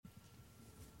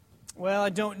Well, I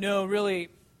don't know really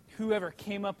whoever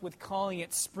came up with calling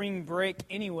it spring break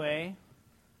anyway.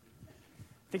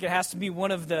 I think it has to be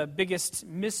one of the biggest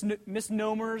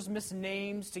misnomers,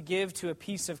 misnames to give to a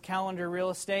piece of calendar real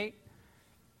estate.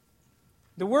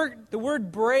 The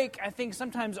word break, I think,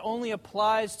 sometimes only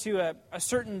applies to a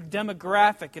certain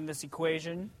demographic in this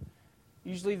equation.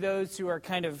 Usually those who are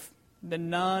kind of the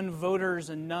non-voters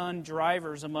and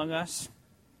non-drivers among us.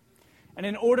 And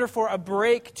in order for a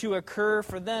break to occur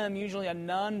for them, usually a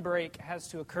non-break has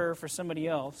to occur for somebody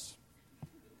else.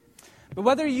 But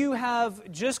whether you have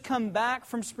just come back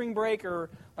from spring break, or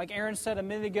like Aaron said a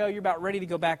minute ago, you're about ready to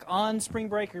go back on spring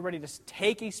break, or you're ready to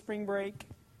take a spring break,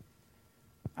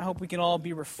 I hope we can all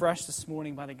be refreshed this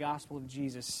morning by the gospel of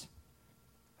Jesus,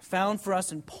 found for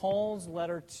us in Paul's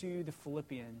letter to the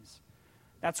Philippians.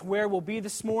 That's where we'll be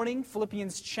this morning,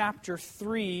 Philippians chapter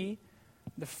 3,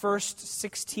 the first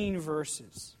 16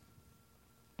 verses.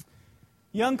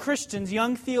 Young Christians,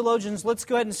 young theologians, let's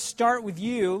go ahead and start with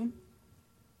you.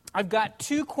 I've got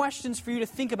two questions for you to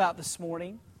think about this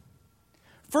morning.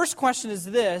 First question is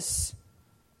this: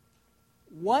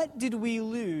 what did we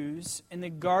lose in the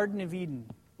Garden of Eden?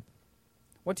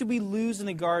 What did we lose in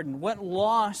the garden? What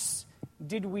loss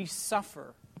did we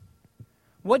suffer?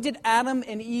 What did Adam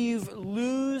and Eve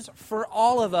lose for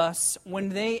all of us when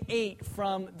they ate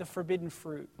from the forbidden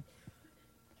fruit?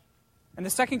 And the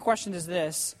second question is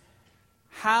this: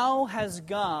 how has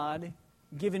God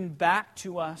given back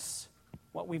to us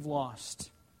what we've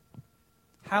lost?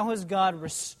 How has God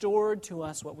restored to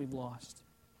us what we've lost?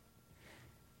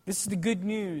 This is the good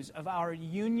news of our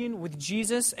union with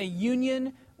Jesus, a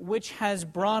union which has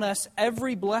brought us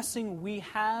every blessing we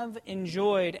have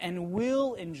enjoyed and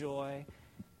will enjoy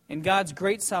in God's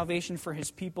great salvation for His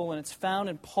people, and it's found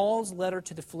in Paul's letter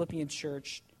to the Philippian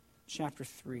church, chapter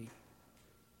 3.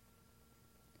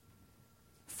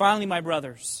 Finally, my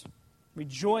brothers,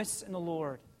 rejoice in the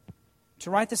Lord.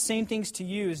 To write the same things to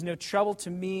you is no trouble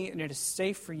to me, and it is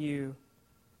safe for you.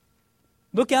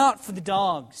 Look out for the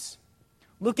dogs.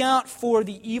 Look out for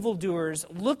the evildoers.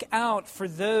 Look out for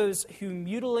those who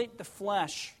mutilate the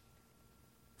flesh.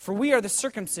 For we are the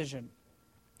circumcision,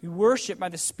 who worship by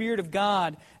the Spirit of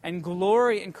God and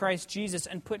glory in Christ Jesus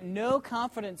and put no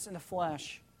confidence in the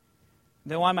flesh,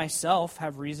 though I myself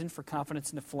have reason for confidence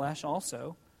in the flesh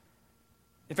also.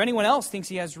 If anyone else thinks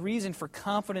he has reason for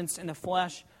confidence in the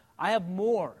flesh, I have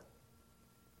more.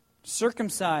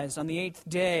 Circumcised on the 8th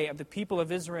day of the people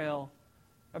of Israel,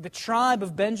 of the tribe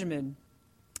of Benjamin,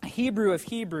 a Hebrew of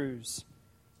Hebrews,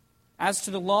 as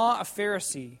to the law, a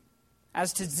Pharisee,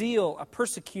 as to zeal, a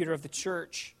persecutor of the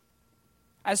church,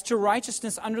 as to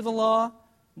righteousness under the law,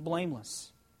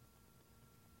 blameless.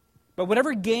 But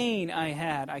whatever gain I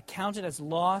had, I counted as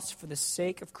loss for the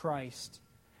sake of Christ.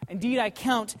 Indeed, I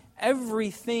count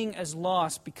everything as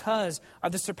loss because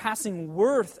of the surpassing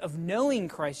worth of knowing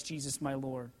Christ Jesus my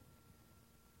Lord.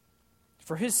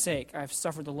 For His sake I have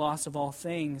suffered the loss of all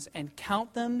things and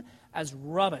count them as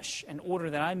rubbish in order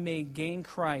that I may gain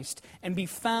Christ and be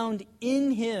found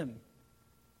in Him,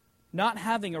 not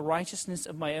having a righteousness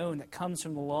of my own that comes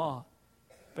from the law,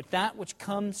 but that which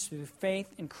comes through faith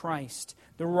in Christ,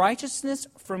 the righteousness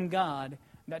from God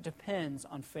that depends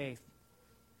on faith,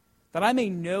 that I may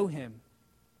know Him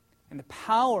and the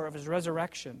power of His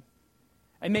resurrection,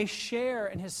 and may share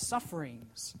in His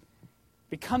sufferings,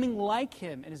 becoming like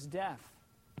Him in His death,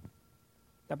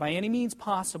 that by any means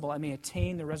possible I may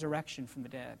attain the resurrection from the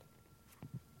dead.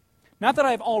 Not that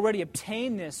I have already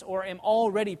obtained this or am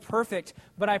already perfect,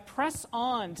 but I press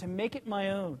on to make it my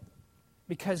own,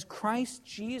 because Christ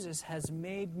Jesus has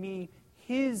made me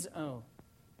His own.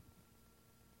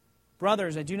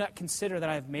 Brothers, I do not consider that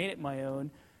I have made it my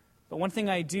own, but one thing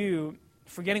I do,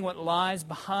 forgetting what lies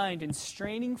behind and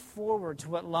straining forward to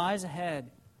what lies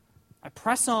ahead, I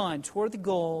press on toward the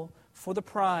goal for the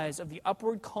prize of the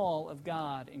upward call of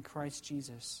God in Christ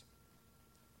Jesus.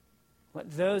 Let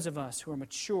those of us who are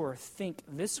mature think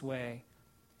this way,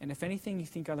 and if anything you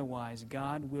think otherwise,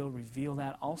 God will reveal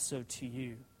that also to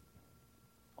you.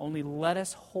 Only let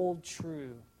us hold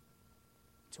true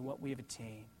to what we have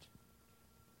attained.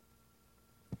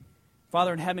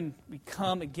 Father in heaven, we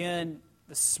come again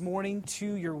this morning to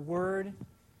your word,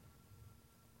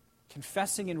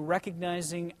 confessing and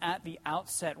recognizing at the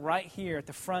outset, right here at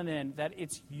the front end, that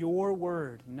it's your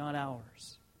word, not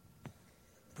ours,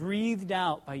 breathed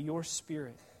out by your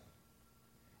Spirit.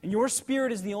 And your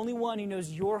Spirit is the only one who knows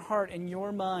your heart and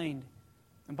your mind.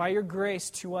 And by your grace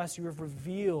to us, you have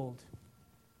revealed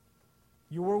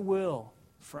your will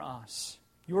for us.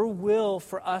 Your will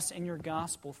for us in your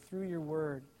gospel through your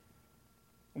word.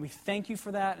 And we thank you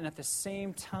for that, and at the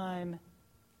same time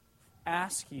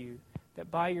ask you that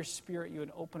by your Spirit you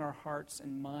would open our hearts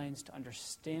and minds to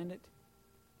understand it,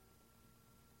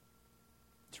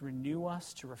 to renew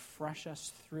us, to refresh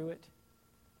us through it.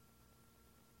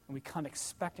 And we come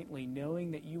expectantly,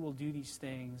 knowing that you will do these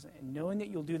things, and knowing that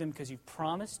you'll do them because you've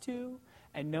promised to,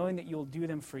 and knowing that you'll do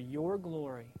them for your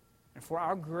glory and for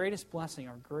our greatest blessing,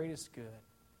 our greatest good.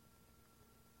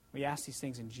 We ask these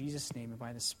things in Jesus' name and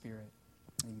by the Spirit.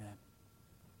 Amen.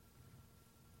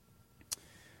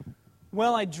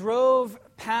 Well, I drove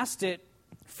past it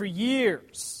for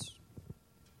years.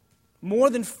 More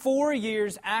than 4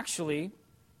 years, actually,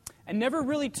 and never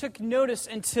really took notice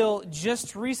until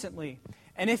just recently.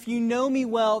 And if you know me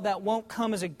well, that won't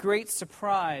come as a great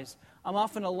surprise. I'm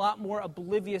often a lot more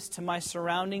oblivious to my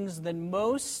surroundings than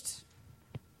most.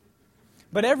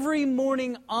 But every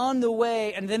morning on the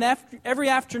way, and then every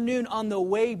afternoon on the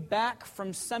way back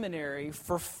from seminary,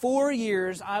 for 4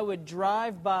 years, I would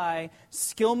drive by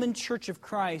Skillman Church of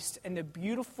Christ and the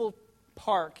beautiful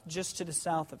park just to the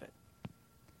south of it.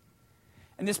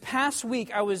 And this past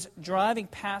week, I was driving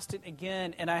past it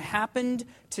again, and I happened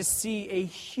to see a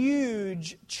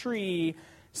huge tree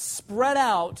spread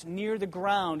out near the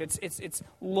ground. It's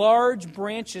large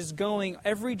branches going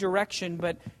every direction,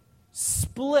 but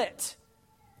split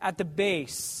at the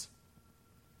base,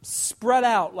 spread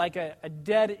out like a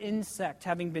dead insect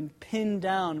having been pinned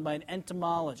down by an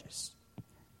entomologist.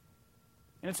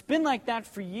 And it's been like that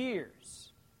for years.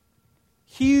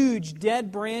 Huge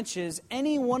dead branches,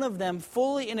 any one of them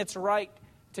fully in its right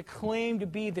to claim to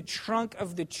be the trunk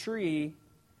of the tree,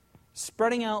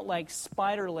 spreading out like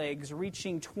spider legs,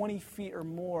 reaching 20 feet or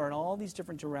more in all these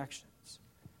different directions.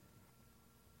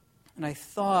 And I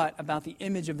thought about the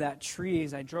image of that tree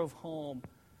as I drove home.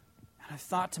 And I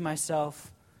thought to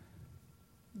myself,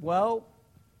 well,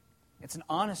 it's an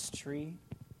honest tree,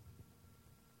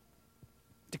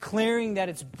 declaring that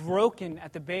it's broken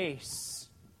at the base,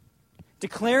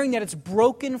 declaring that it's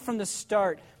broken from the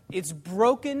start, it's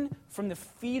broken from the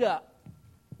feet up.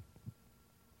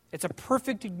 It's a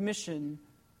perfect admission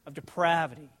of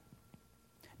depravity,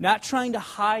 not trying to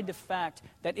hide the fact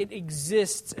that it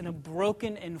exists in a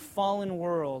broken and fallen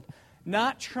world,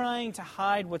 not trying to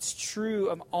hide what's true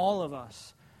of all of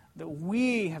us, that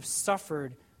we have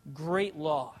suffered great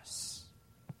loss.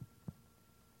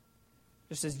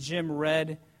 Just as Jim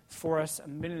read for us a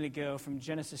minute ago from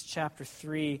Genesis chapter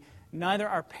 3, neither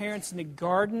our parents in the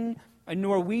garden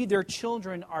nor we, their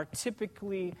children, are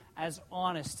typically as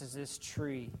honest as this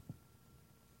tree.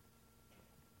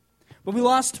 But we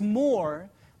lost more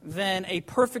than a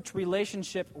perfect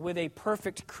relationship with a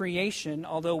perfect creation,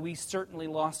 although we certainly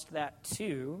lost that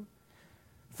too.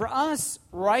 For us,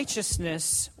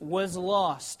 righteousness was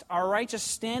lost. Our righteous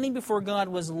standing before God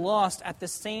was lost at the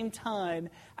same time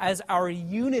as our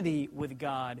unity with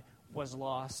God was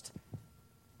lost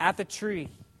at the tree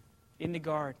in the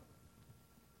garden.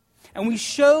 And we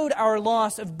showed our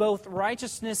loss of both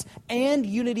righteousness and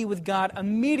unity with God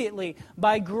immediately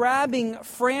by grabbing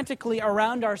frantically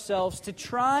around ourselves to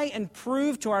try and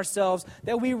prove to ourselves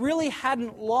that we really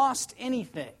hadn't lost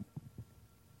anything.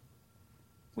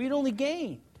 We'd only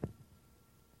gained.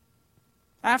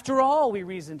 After all, we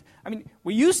reasoned,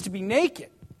 we used to be naked.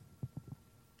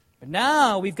 But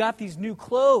now we've got these new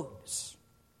clothes,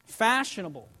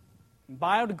 fashionable, and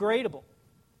biodegradable.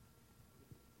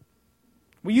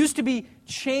 We used to be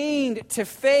chained to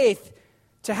faith,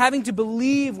 to having to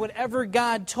believe whatever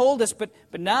God told us, but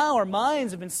now our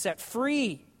minds have been set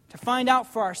free to find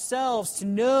out for ourselves, to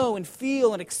know and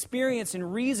feel and experience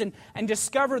and reason and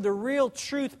discover the real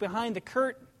truth behind the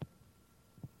curtain.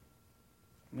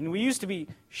 We used to be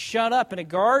shut up in a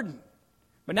garden,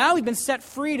 but now we've been set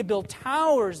free to build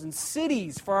towers and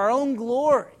cities for our own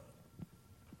glory.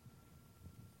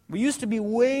 We used to be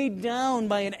weighed down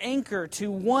by an anchor to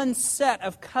one set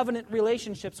of covenant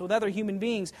relationships with other human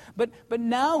beings. But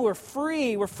now we're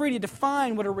free. We're free to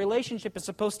define what a relationship is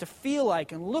supposed to feel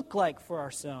like and look like for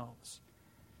ourselves.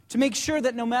 To make sure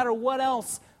that no matter what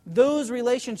else, those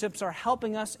relationships are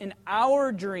helping us in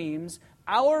our dreams,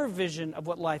 our vision of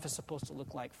what life is supposed to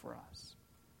look like for us.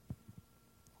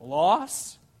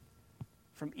 Loss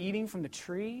from eating from the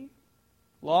tree?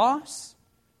 Loss?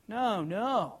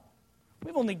 No.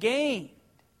 We've only gained.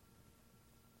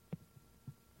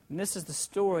 And this is the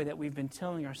story that we've been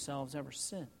telling ourselves ever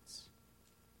since.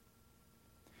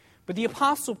 But the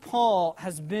Apostle Paul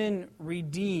has been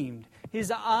redeemed.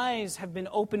 His eyes have been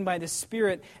opened by the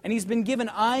Spirit, and he's been given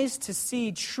eyes to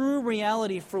see true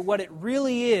reality for what it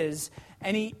really is,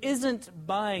 and he isn't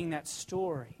buying that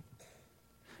story.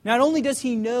 Not only does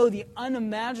he know the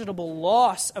unimaginable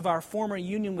loss of our former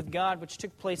union with God, which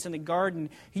took place in the garden,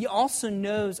 he also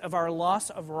knows of our loss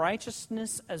of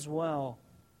righteousness as well.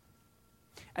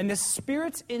 And the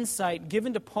Spirit's insight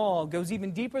given to Paul goes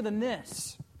even deeper than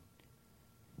this.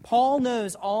 Paul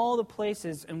knows all the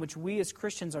places in which we as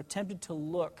Christians are tempted to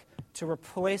look to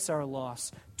replace our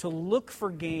loss, to look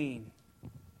for gain.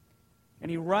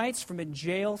 And he writes from a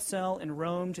jail cell in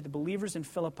Rome to the believers in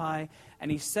Philippi,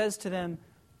 and he says to them,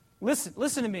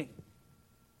 Listen to me.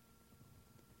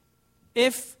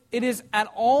 If it is at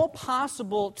all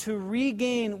possible to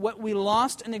regain what we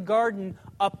lost in the garden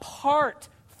apart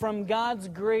from God's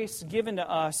grace given to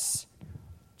us,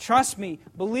 trust me,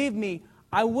 believe me,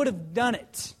 I would have done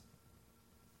it.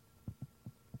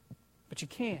 But you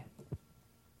can't.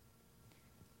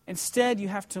 Instead, you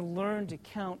have to learn to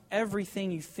count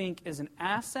everything you think is an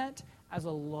asset as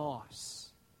a loss.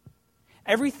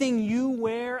 Everything you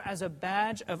wear as a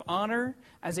badge of honor,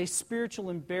 as a spiritual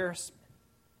embarrassment.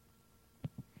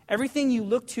 Everything you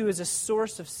look to as a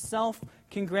source of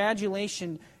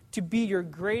self-congratulation to be your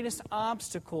greatest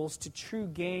obstacles to true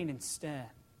gain instead.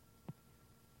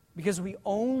 Because we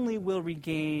only will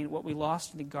regain what we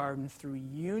lost in the garden through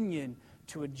union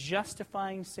to a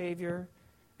justifying Savior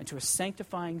and to a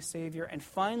sanctifying Savior, and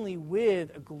finally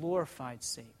with a glorified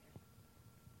Savior.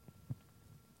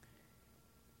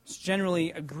 It's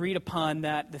generally agreed upon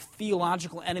that the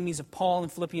theological enemies of Paul in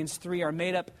Philippians 3 are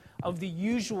made up of the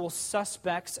usual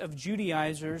suspects of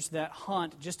Judaizers that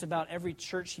haunt just about every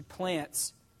church he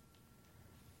plants.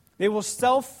 They were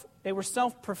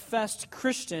self-professed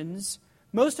Christians,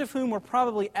 most of whom were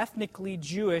probably ethnically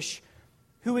Jewish,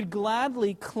 who would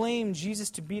gladly claim Jesus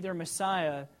to be their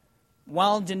Messiah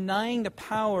while denying the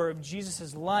power of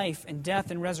Jesus' life and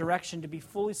death and resurrection to be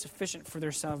fully sufficient for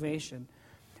their salvation.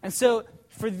 And so,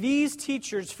 for these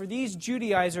teachers, for these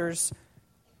Judaizers,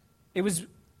 it was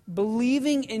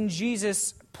believing in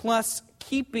Jesus plus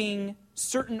keeping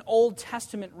certain Old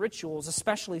Testament rituals,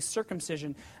 especially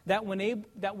circumcision, that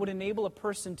would enable a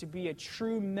person to be a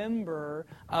true member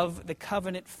of the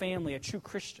covenant family, a true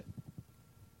Christian.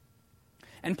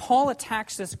 And Paul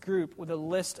attacks this group with a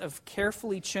list of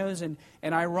carefully chosen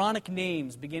and ironic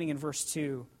names beginning in verse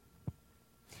 2.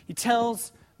 He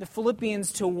tells the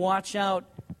Philippians to watch out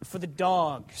for the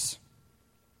dogs,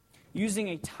 using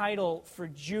a title for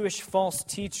Jewish false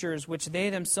teachers, which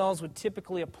they themselves would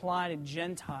typically apply to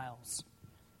Gentiles.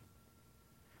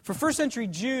 For first century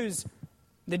Jews,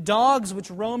 the dogs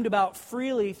which roamed about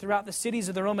freely throughout the cities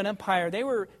of the Roman Empire, they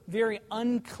were very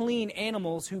unclean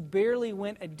animals who barely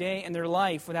went a day in their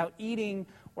life without eating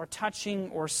or touching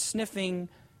or sniffing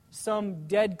some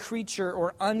dead creature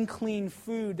or unclean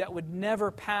food that would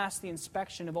never pass the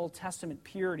inspection of Old Testament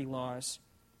purity laws.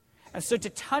 And so to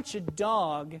touch a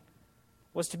dog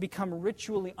was to become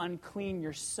ritually unclean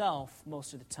yourself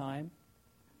most of the time.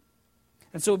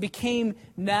 And so it became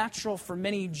natural for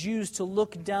many Jews to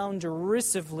look down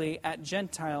derisively at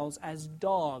Gentiles as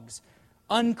dogs,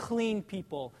 unclean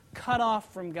people, cut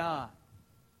off from God.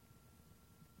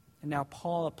 And now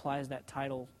Paul applies that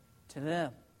title to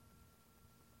them.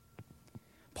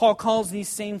 Paul calls these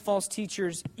same false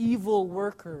teachers evil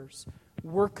workers,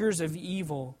 workers of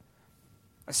evil.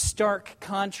 A stark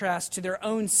contrast to their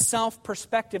own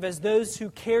self-perspective as those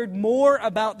who cared more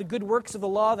about the good works of the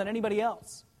law than anybody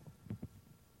else.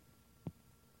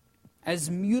 As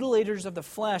mutilators of the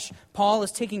flesh, Paul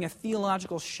is taking a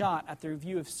theological shot at their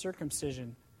view of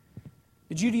circumcision.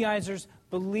 The Judaizers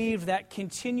believed that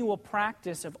continual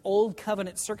practice of Old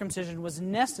Covenant circumcision was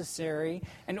necessary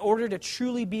in order to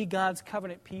truly be God's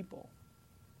covenant people.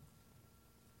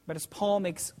 But as Paul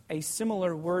makes a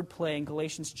similar wordplay in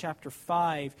Galatians chapter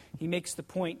 5, he makes the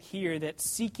point here that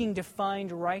seeking to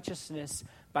find righteousness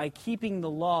by keeping the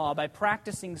law, by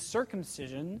practicing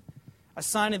circumcision, a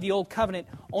sign of the Old Covenant,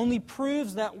 only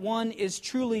proves that one is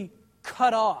truly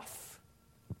cut off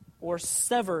or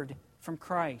severed from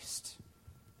Christ.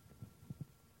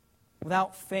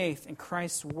 Without faith in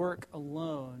Christ's work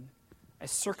alone, a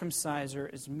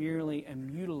circumciser is merely a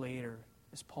mutilator,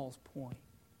 is Paul's point.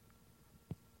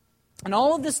 And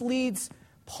all of this leads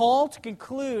Paul to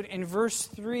conclude in verse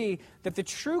 3 that the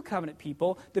true covenant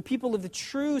people, the people of the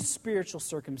true spiritual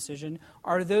circumcision,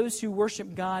 are those who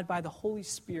worship God by the Holy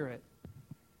Spirit,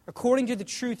 according to the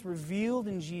truth revealed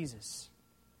in Jesus.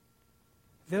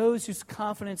 Those whose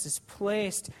confidence is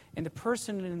placed in the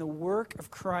person and in the work of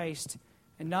Christ,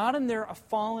 and not in their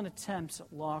fallen attempts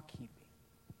at law-keeping.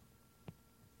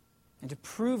 And to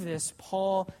prove this,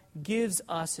 Paul gives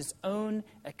us his own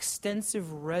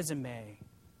extensive resume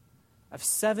of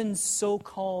 7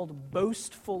 so-called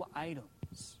boastful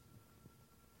items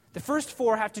The first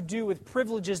four have to do with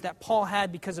privileges that Paul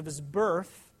had because of his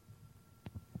birth.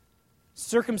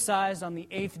 Circumcised on the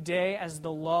 8th day as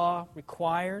the law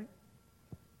required.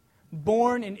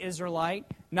 Born an Israelite,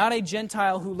 not a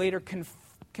Gentile who later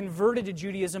converted to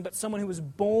Judaism, but someone who was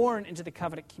born into the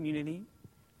covenant community.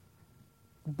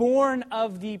 Born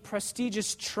of the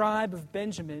prestigious tribe of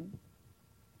Benjamin.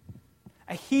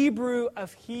 A Hebrew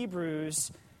of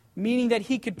Hebrews, meaning that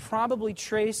he could probably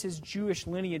trace his Jewish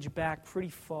lineage back pretty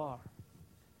far.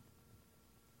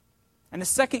 And the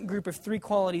second group of three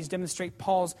qualities demonstrate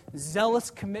Paul's zealous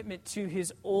commitment to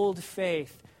his old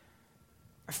faith.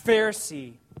 A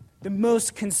Pharisee, the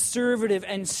most conservative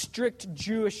and strict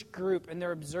Jewish group in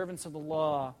their observance of the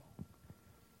law.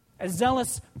 A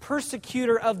zealous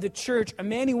persecutor of the church, a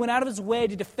man who went out of his way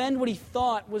to defend what he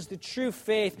thought was the true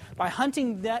faith by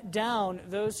hunting down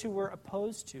those who were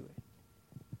opposed to it.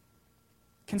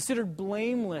 Considered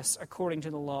blameless according to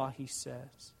the law, he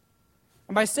says.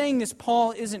 And by saying this,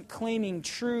 Paul isn't claiming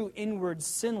true inward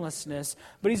sinlessness,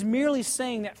 but he's merely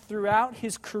saying that throughout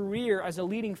his career as a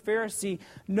leading Pharisee,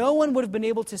 no one would have been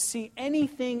able to see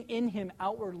anything in him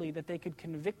outwardly that they could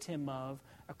convict him of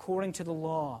according to the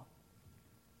law.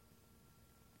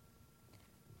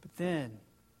 But then,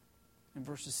 in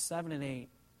verses 7 and 8,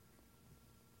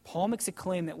 Paul makes a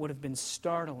claim that would have been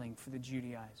startling for the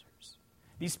Judaizers.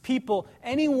 These people,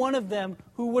 any one of them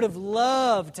who would have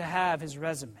loved to have his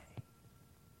resume.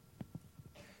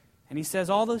 And he says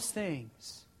all those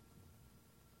things,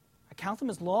 I count them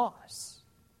as loss.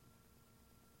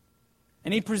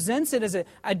 And he presents it as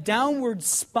a downward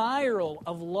spiral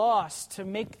of loss to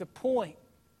make the point.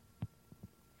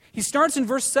 He starts in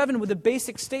verse 7 with a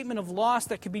basic statement of loss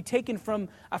that could be taken from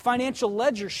a financial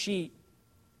ledger sheet.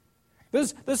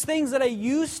 Those things that I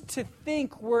used to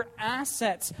think were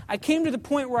assets, I came to the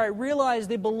point where I realized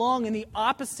they belong in the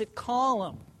opposite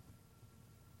column.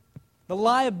 The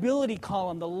liability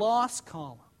column, the loss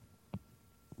column.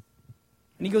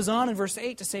 And he goes on in verse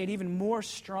 8 to say it even more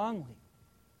strongly.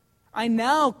 I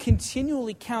now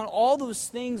continually count all those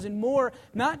things and more,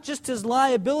 not just as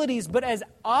liabilities, but as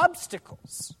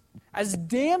obstacles, as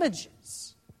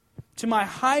damages to my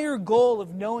higher goal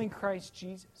of knowing Christ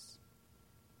Jesus.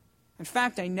 In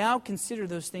fact, I now consider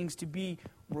those things to be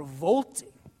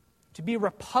revolting, to be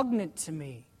repugnant to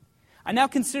me. I now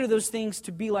consider those things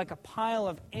to be like a pile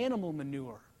of animal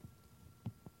manure,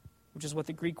 which is what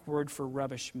the Greek word for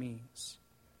rubbish means.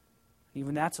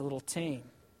 Even that's a little tame.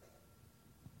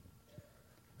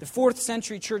 The 4th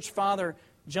century church father,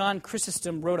 John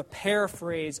Chrysostom, wrote a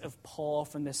paraphrase of Paul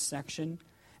from this section,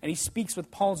 and he speaks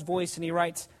with Paul's voice, and he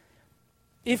writes,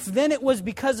 "If then it was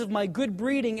because of my good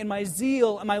breeding and my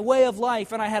zeal and my way of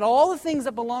life, and I had all the things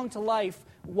that belong to life,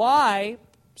 why,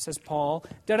 says Paul,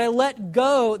 did I let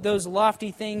go those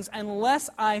lofty things unless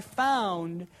I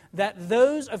found that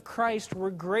those of Christ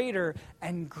were greater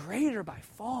and greater by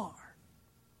far?"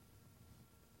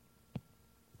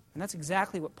 And that's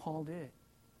exactly what Paul did.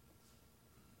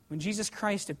 When Jesus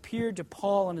Christ appeared to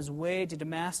Paul on his way to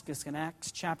Damascus in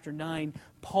Acts chapter 9,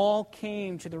 Paul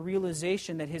came to the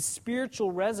realization that his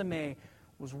spiritual resume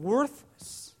was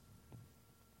worthless.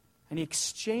 And he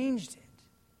exchanged it.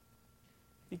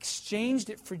 He exchanged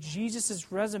it for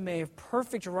Jesus' resume of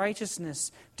perfect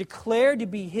righteousness, declared to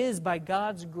be his by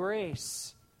God's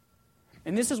grace.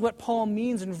 And this is what Paul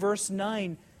means in verse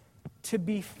 9, to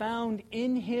be found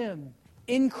in him,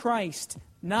 in Christ,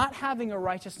 not having a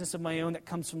righteousness of my own that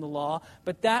comes from the law,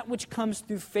 but that which comes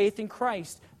through faith in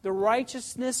Christ, the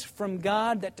righteousness from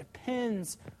God that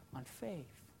depends on faith.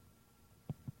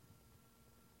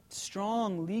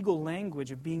 Strong legal language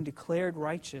of being declared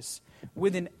righteous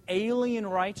with an alien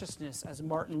righteousness, as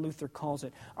Martin Luther calls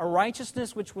it. A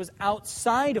righteousness which was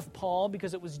outside of Paul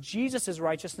because it was Jesus'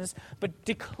 righteousness, but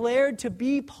declared to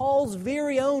be Paul's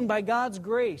very own by God's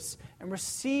grace and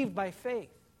received by faith.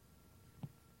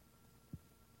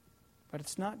 But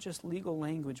it's not just legal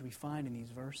language we find in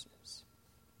these verses.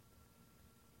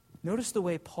 Notice the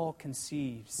way Paul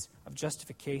conceives of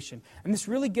justification. And this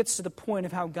really gets to the point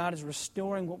of how God is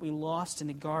restoring what we lost in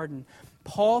the garden.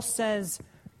 Paul says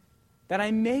that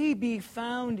I may be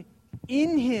found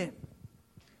in him.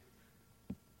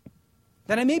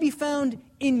 That I may be found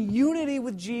in unity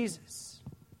with Jesus.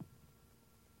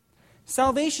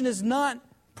 Salvation is not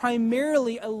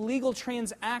primarily a legal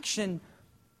transaction.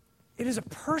 It is a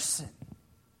person.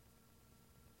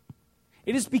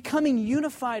 It is becoming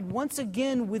unified once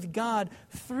again with God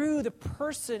through the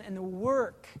person and the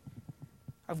work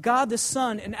of God the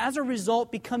Son, and as a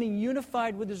result, becoming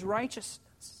unified with his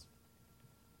righteousness.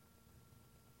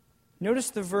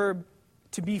 Notice the verb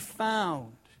to be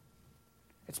found.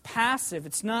 It's passive.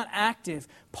 It's not active.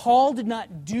 Paul did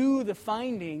not do the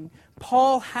finding.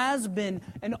 Paul has been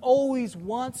and always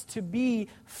wants to be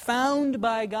found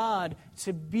by God,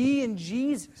 to be in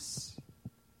Jesus.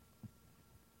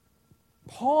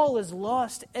 Paul has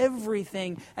lost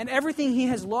everything, and everything he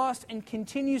has lost and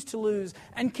continues to lose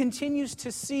and continues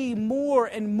to see more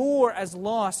and more as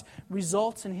loss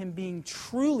results in him being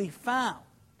truly found.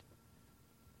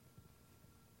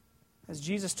 As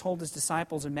Jesus told his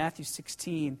disciples in Matthew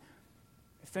 16,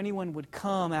 if anyone would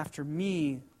come after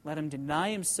me, let him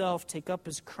deny himself, take up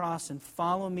his cross, and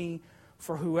follow me.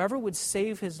 For whoever would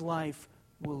save his life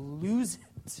will lose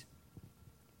it.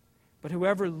 But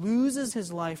whoever loses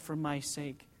his life for my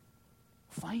sake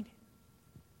will find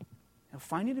it. He'll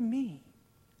find it in me,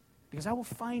 because I will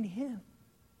find him.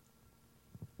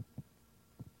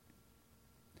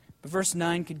 But verse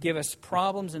 9 could give us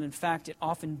problems, and in fact it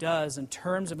often does, in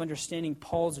terms of understanding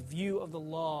Paul's view of the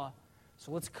law.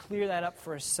 So let's clear that up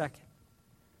for a second.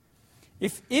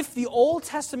 If the Old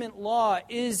Testament law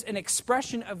is an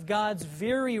expression of God's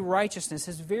very righteousness,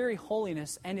 His very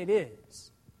holiness, and it is,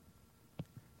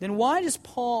 then why does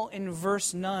Paul in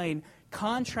verse 9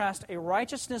 contrast a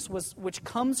righteousness which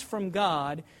comes from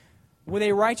God with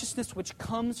a righteousness which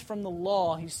comes from the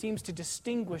law? He seems to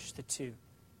distinguish the two.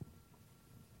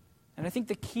 And I think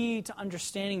the key to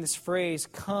understanding this phrase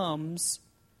comes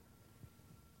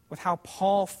with how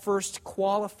Paul first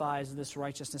qualifies this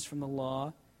righteousness from the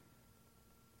law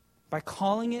by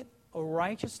calling it a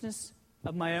righteousness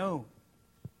of my own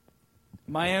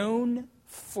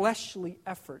fleshly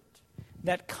effort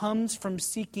that comes from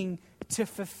seeking to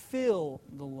fulfill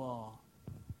the law.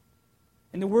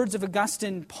 In the words of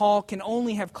Augustine, Paul can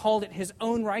only have called it his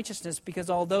own righteousness because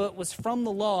although it was from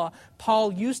the law,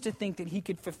 Paul used to think that he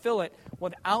could fulfill it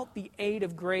without the aid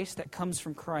of grace that comes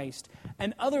from Christ.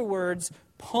 In other words,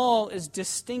 Paul is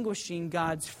distinguishing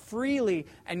God's freely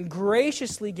and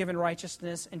graciously given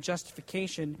righteousness and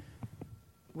justification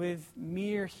with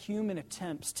mere human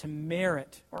attempts to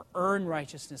merit or earn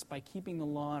righteousness by keeping the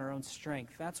law in our own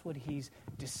strength. That's what he's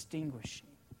distinguishing.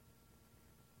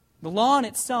 The law in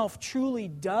itself truly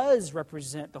does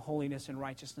represent the holiness and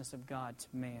righteousness of God to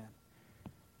man.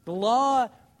 The law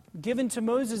given to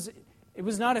Moses, it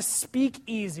was not a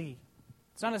speakeasy.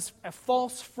 It's not a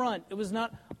false front. It was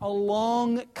not a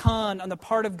long con on the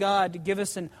part of God to give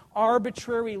us an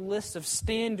arbitrary list of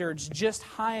standards just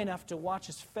high enough to watch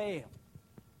us fail.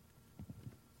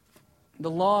 The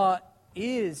law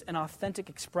is an authentic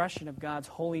expression of God's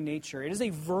holy nature. It is a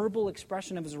verbal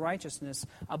expression of His righteousness,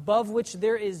 above which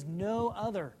there is no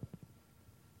other.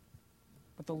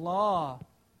 But the law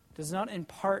does not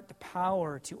impart the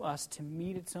power to us to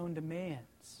meet its own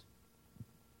demands.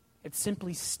 It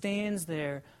simply stands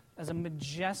there as a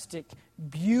majestic,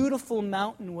 beautiful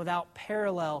mountain without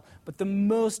parallel, but the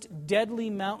most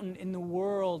deadly mountain in the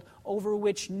world, over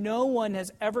which no one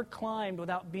has ever climbed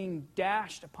without being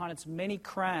dashed upon its many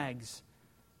crags,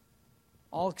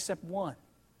 all except one.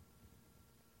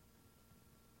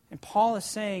 And Paul is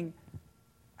saying,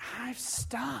 I've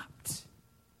stopped.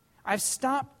 I've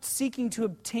stopped seeking to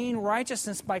obtain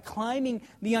righteousness by climbing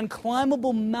the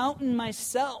unclimbable mountain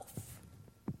myself.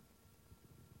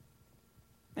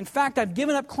 In fact, I've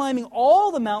given up climbing all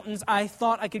the mountains I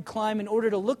thought I could climb in order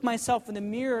to look myself in the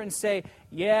mirror and say,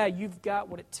 yeah, you've got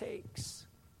what it takes.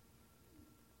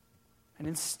 And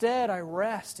instead, I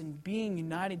rest in being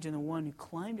united to the one who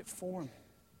climbed it for me.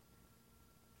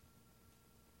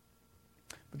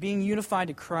 But being unified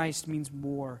to Christ means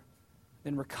more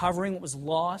than recovering what was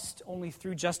lost only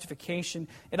through justification.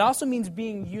 It also means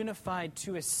being unified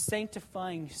to a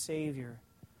sanctifying Savior.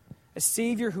 A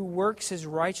Savior who works His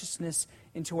righteousness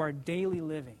into our daily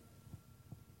living.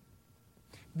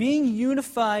 Being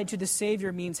unified to the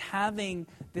Savior means having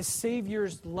the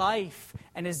Savior's life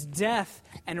and His death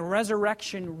and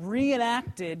resurrection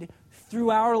reenacted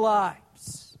through our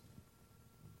lives.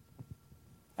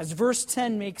 As verse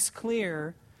 10 makes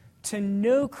clear, to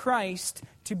know Christ,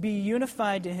 to be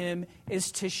unified to Him, is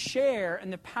to share in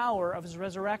the power of His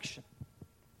resurrection.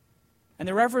 And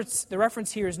the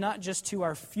reference here is not just to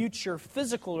our future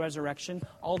physical resurrection,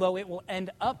 although it will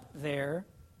end up there,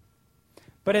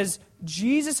 but as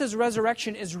Jesus'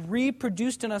 resurrection is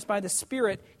reproduced in us by the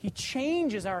Spirit, He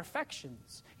changes our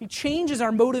affections. He changes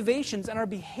our motivations and our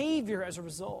behavior as a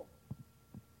result.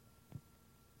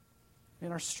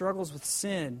 In our struggles with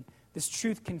sin, this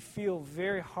truth can feel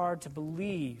very hard to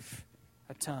believe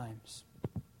at times.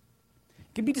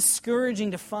 It can be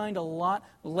discouraging to find a lot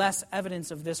less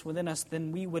evidence of this within us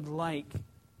than we would like.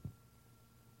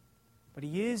 But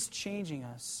He is changing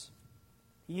us.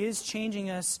 He is changing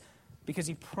us because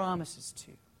He promises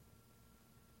to.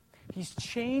 He's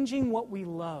changing what we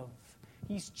love.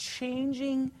 He's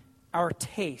changing our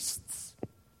tastes.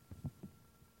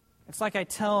 It's like I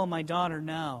tell my daughter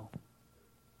now,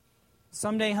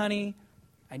 someday, honey,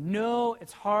 I know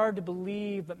it's hard to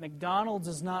believe, but McDonald's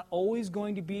is not always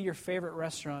going to be your favorite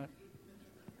restaurant.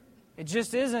 It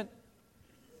just isn't.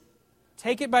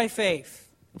 Take it by faith.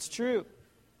 It's true.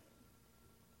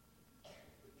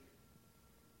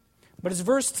 But as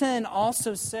verse 10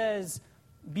 also says,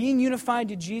 being unified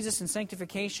to Jesus in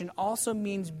sanctification also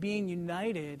means being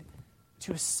united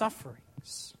to His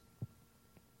sufferings.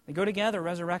 They go together,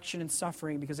 resurrection and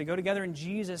suffering, because they go together in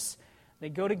Jesus. They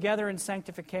go together in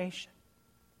sanctification.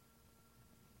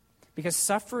 Because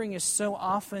suffering is so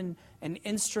often an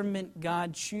instrument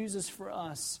God chooses for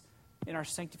us in our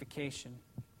sanctification.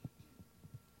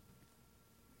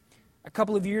 A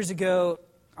couple of years ago,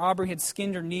 Aubrey had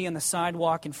skinned her knee on the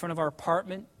sidewalk in front of our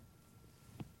apartment.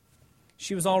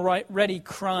 She was already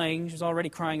crying. She was already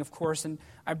crying, of course, and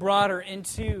I brought her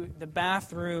into the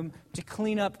bathroom to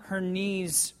clean up her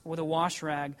knees with a wash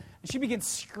rag. And she began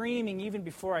screaming even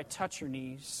before I touched her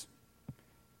knees,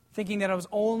 thinking that I was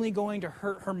only going to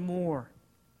hurt her more.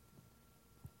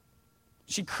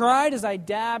 She cried as I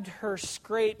dabbed her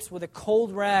scrapes with a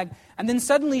cold rag, and then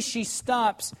suddenly she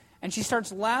stops and she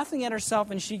starts laughing at herself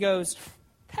and she goes,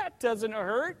 "That doesn't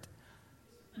hurt.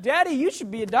 Daddy, you should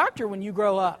be a doctor when you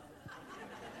grow up."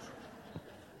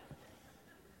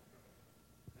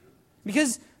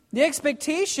 Because the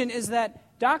expectation is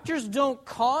that doctors don't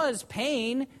cause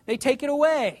pain, they take it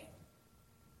away.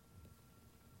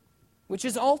 Which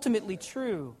is ultimately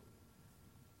true,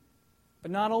 but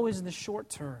not always in the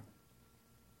short term.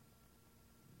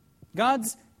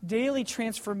 God's daily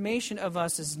transformation of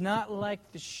us is not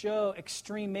like the show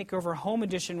Extreme Makeover Home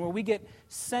Edition, where we get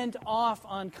sent off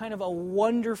on kind of a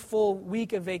wonderful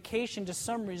week of vacation to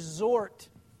some resort,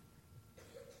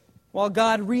 while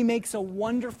God remakes a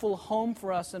wonderful home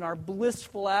for us in our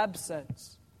blissful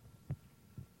absence.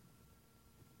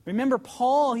 Remember,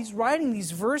 Paul, he's writing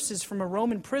these verses from a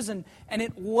Roman prison, and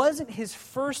it wasn't his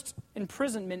first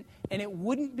imprisonment, and it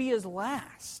wouldn't be his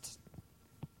last.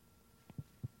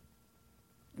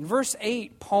 In verse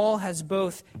 8, Paul has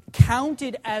both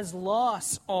counted as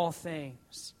loss all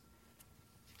things.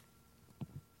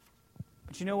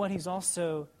 But you know what? He's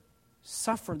also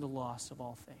suffered the loss of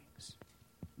all things.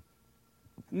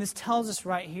 And this tells us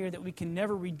right here that we can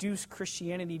never reduce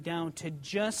Christianity down to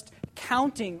just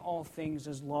counting all things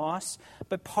as loss,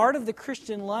 but part of the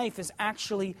Christian life is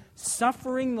actually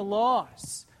suffering the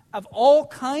loss of all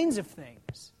kinds of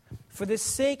things for the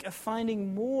sake of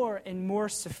finding more and more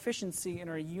sufficiency in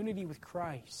our unity with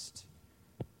Christ.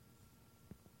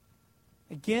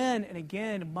 Again and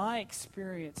again, my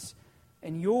experience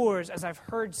and yours, as I've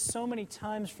heard so many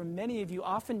times from many of you,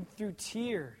 often through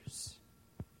tears,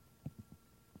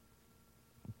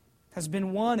 has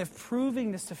been one of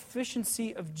proving the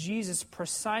sufficiency of Jesus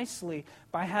precisely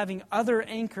by having other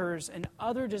anchors and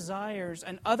other desires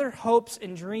and other hopes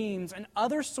and dreams and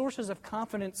other sources of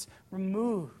confidence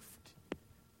removed.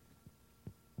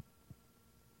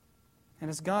 And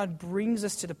as God brings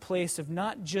us to the place of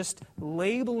not just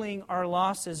labeling our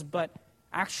losses, but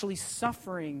actually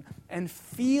suffering and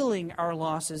feeling our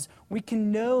losses, we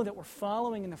can know that we're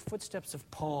following in the footsteps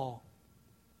of Paul.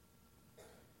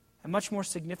 And much more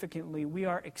significantly, we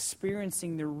are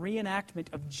experiencing the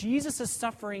reenactment of Jesus'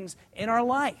 sufferings in our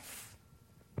life.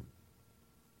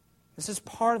 This is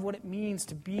part of what it means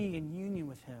to be in union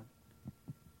with Him.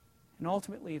 And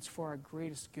ultimately, it's for our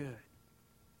greatest good.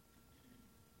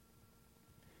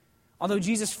 Although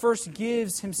Jesus first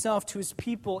gives Himself to His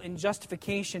people in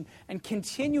justification and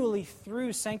continually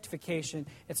through sanctification,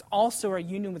 it's also our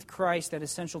union with Christ that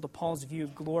is central to Paul's view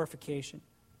of glorification.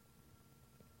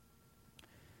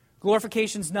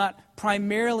 Glorification is not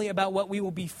primarily about what we will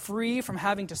be free from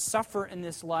having to suffer in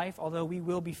this life, although we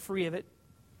will be free of it.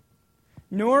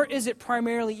 Nor is it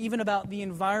primarily even about the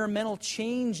environmental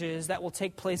changes that will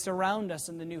take place around us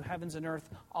in the new heavens and earth,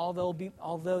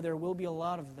 although there will be a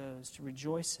lot of those to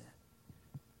rejoice in.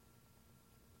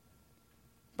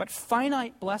 But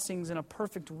finite blessings in a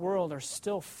perfect world are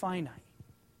still finite.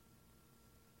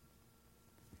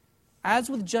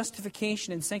 As with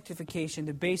justification and sanctification,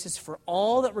 the basis for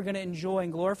all that we're going to enjoy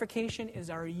in glorification is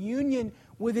our union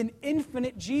with an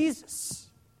infinite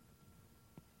Jesus.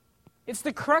 It's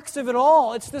the crux of it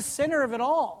all. It's the center of it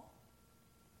all.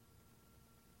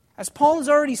 As Paul has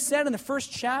already said in the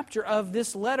first chapter of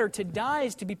this letter, to die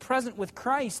is to be present with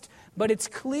Christ, but it's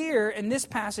clear in this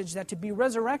passage that to be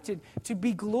resurrected, to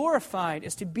be glorified,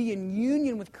 is to be in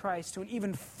union with Christ to an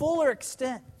even fuller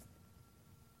extent.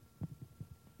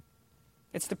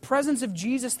 It's the presence of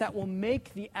Jesus that will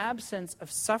make the absence of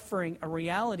suffering a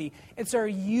reality. It's our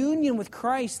union with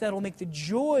Christ that will make the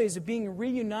joys of being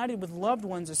reunited with loved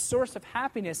ones a source of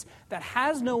happiness that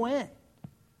has no end.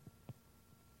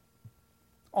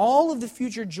 All of the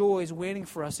future joys waiting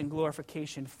for us in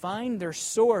glorification find their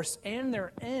source and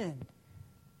their end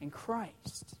in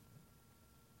Christ.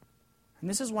 And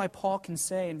this is why Paul can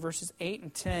say in verses 8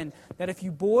 and 10 that if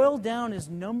you boil down his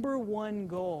number one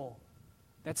goal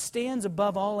that stands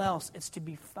above all else, it's to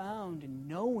be found in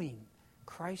knowing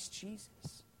Christ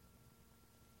Jesus.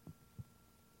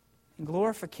 In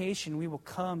glorification, we will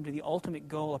come to the ultimate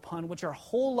goal upon which our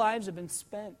whole lives have been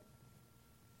spent.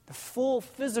 The full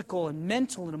physical and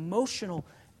mental and emotional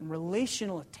and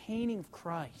relational attaining of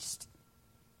Christ.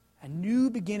 A new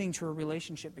beginning to a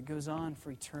relationship that goes on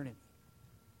for eternity.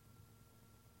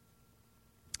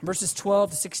 Verses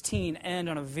 12 to 16 end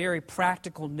on a very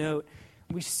practical note.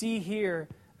 We see here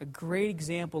a great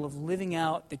example of living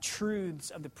out the truths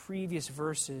of the previous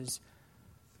verses,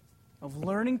 of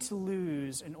learning to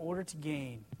lose in order to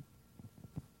gain.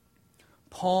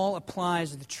 Paul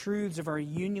applies the truths of our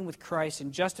union with Christ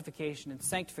in justification and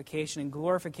sanctification and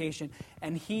glorification,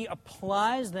 and he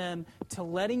applies them to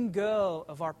letting go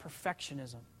of our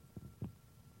perfectionism.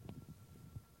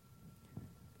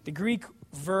 The Greek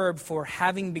verb for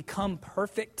having become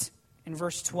perfect in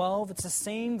verse 12, it's the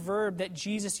same verb that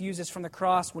Jesus uses from the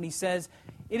cross when he says,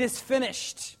 "It is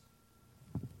finished."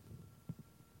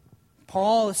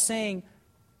 Paul is saying,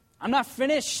 I'm not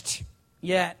finished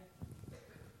yet.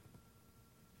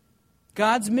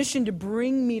 God's mission to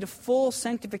bring me to full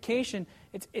sanctification,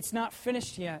 it's not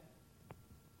finished yet.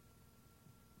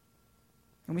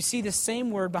 And we see the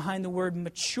same word behind the word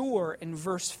mature in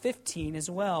verse 15 as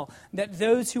well, that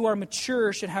those who are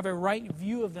mature should have a right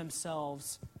view of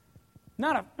themselves.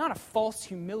 Not a false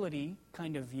humility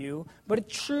kind of view, but a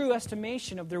true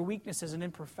estimation of their weaknesses and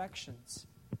imperfections,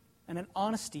 and an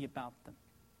honesty about them.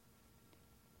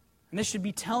 And this should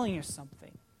be telling us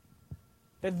something.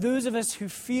 That those of us who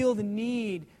feel the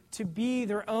need to be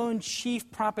their own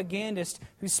chief propagandist,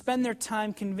 who spend their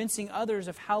time convincing others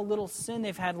of how little sin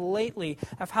they've had lately,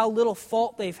 of how little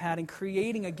fault they've had in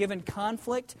creating a given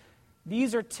conflict,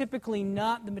 these are typically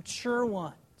not the mature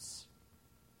ones.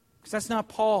 Because that's not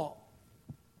Paul.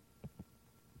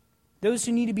 Those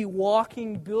who need to be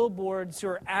walking billboards who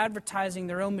are advertising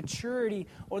their own maturity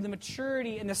or the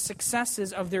maturity and the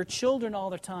successes of their children all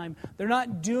the time, they're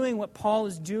not doing what Paul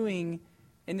is doing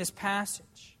in this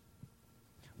passage.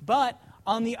 But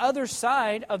on the other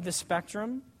side of the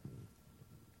spectrum,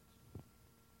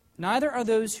 neither are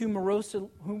those who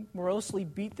morosely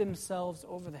beat themselves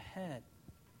over the head.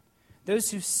 Those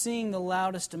who sing the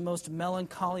loudest and most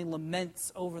melancholy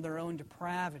laments over their own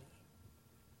depravity.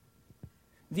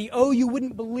 The, "oh, you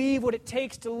wouldn't believe what it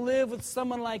takes to live with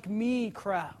someone like me"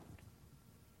 crowd.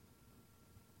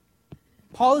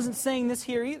 Paul isn't saying this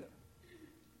here either.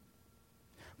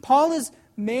 Paul has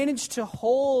managed to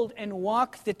hold and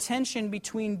walk the tension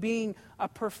between being a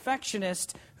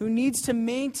perfectionist who needs to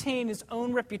maintain his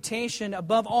own reputation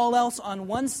above all else on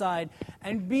one side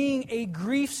and being a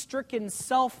grief-stricken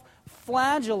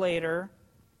self-flagellator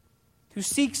who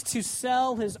seeks to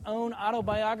sell his own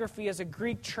autobiography as a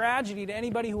Greek tragedy to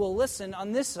anybody who will listen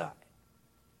on this side.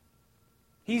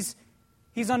 He's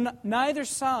on neither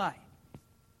side.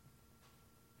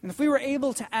 And if we were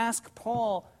able to ask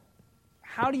Paul,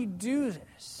 how do you do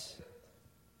this?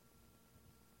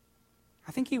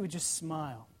 I think he would just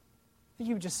smile. I think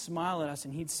he would just smile at us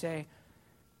and he'd say,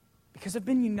 because I've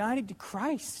been united to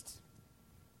Christ.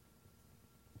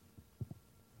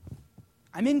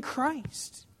 I'm in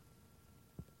Christ.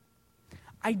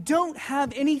 I don't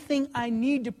have anything I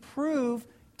need to prove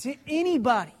to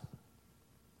anybody.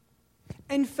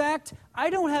 In fact, I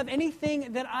don't have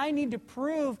anything that I need to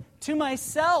prove to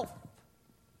myself.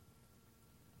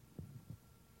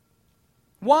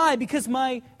 Why? Because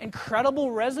my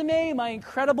incredible resume, my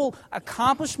incredible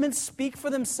accomplishments speak for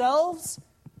themselves?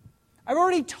 I've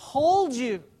already told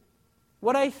you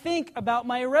what I think about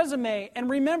my resume. And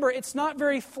remember, it's not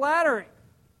very flattering.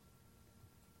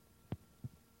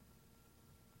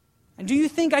 And do you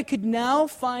think I could now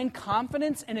find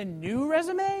confidence in a new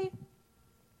resume?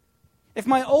 If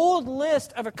my old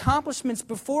list of accomplishments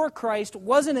before Christ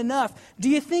wasn't enough, do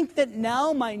you think that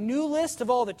now my new list of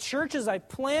all the churches I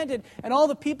planted and all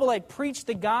the people I preached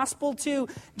the gospel to,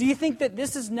 do you think that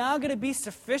this is now going to be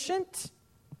sufficient?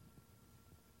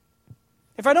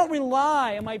 If I don't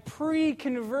rely on my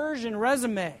pre-conversion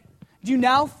resume, do you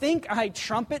now think I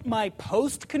trumpet my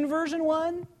post-conversion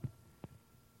one?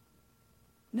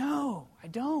 No, I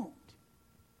don't.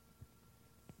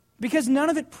 Because none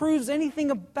of it proves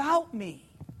anything about me.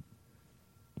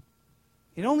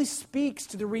 It only speaks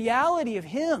to the reality of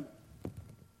Him. It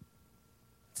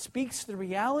speaks to the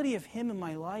reality of Him in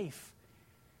my life.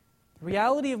 The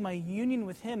reality of my union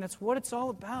with Him. That's what it's all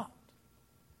about.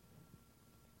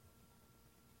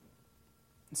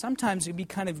 And sometimes it can be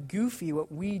kind of goofy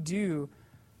what we do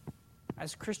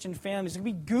as Christian families. It can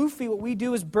be goofy what we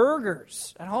do as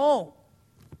burgers at home.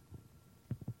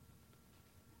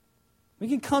 We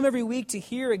can come every week to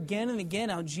hear again and again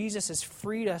how Jesus has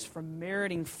freed us from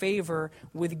meriting favor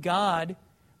with God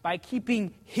by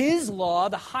keeping His law,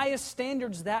 the highest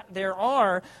standards that there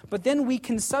are, but then we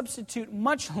can substitute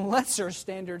much lesser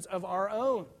standards of our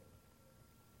own.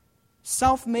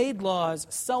 Self-made laws,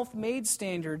 self-made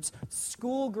standards,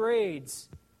 school grades,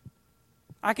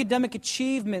 academic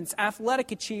achievements,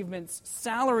 athletic achievements,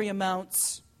 salary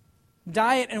amounts,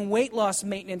 diet and weight loss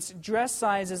maintenance, dress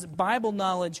sizes, Bible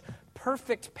knowledge,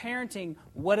 perfect parenting,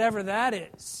 whatever that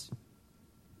is.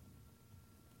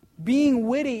 Being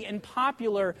witty and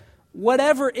popular,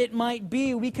 whatever it might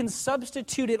be, we can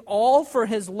substitute it all for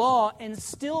His law and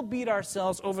still beat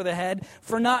ourselves over the head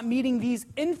for not meeting these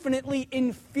infinitely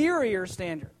inferior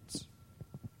standards.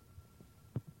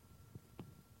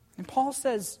 And Paul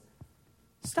says,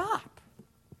 stop.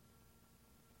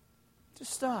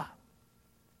 Just stop.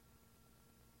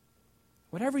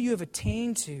 Whatever you have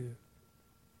attained to,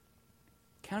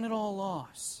 count it all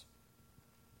loss.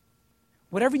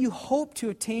 Whatever you hope to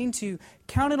attain to,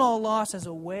 count it all loss as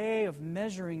a way of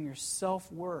measuring your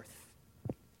self-worth.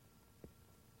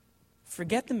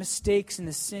 Forget the mistakes and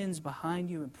the sins behind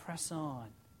you and press on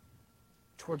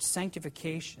towards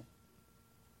sanctification.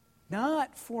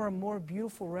 Not for a more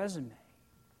beautiful resume,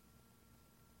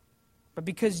 but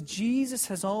because Jesus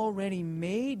has already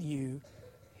made you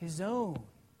His own.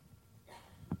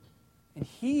 And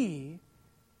He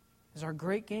is our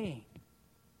great gain.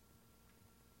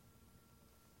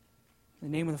 In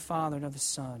the name of the Father, and of the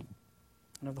Son,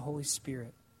 and of the Holy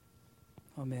Spirit.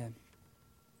 Amen.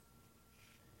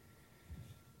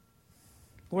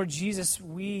 Lord Jesus,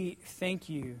 we thank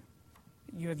You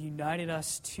that You have united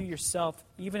us to Yourself,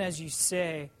 even as You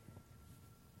say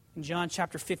in John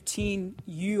chapter 15,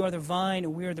 You are the vine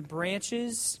and we are the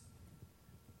branches.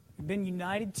 We've been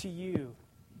united to You.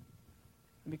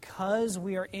 And because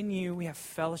we are in You, we have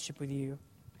fellowship with You.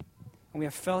 And we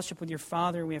have fellowship with Your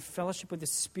Father, and we have fellowship with the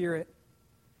Spirit.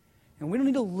 And we don't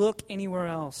need to look anywhere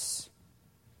else.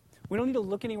 We don't need to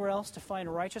look anywhere else to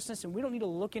find righteousness, and we don't need to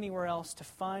look anywhere else to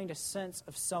find a sense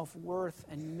of self-worth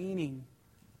and meaning,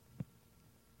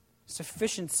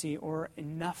 sufficiency or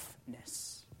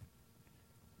enoughness.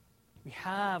 We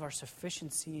have our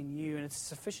sufficiency in You, and it's a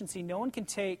sufficiency no one can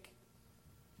take.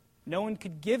 No one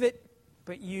could give it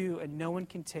but You, and no one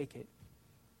can take it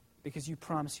because You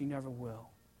promise You never will.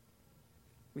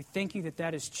 We thank You that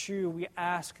that is true. We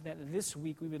ask that this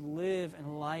week we would live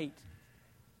in light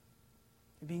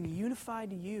of being unified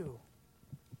to You,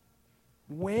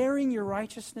 wearing Your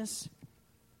righteousness,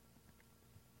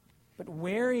 but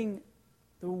wearing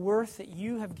the worth that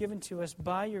You have given to us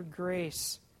by Your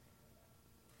grace,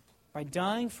 by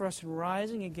dying for us and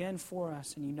rising again for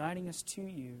us and uniting us to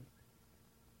You.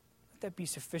 Let that be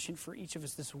sufficient for each of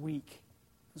us this week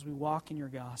as we walk in Your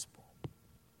gospel.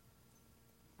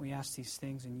 We ask these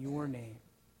things in Your name.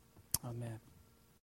 Amen.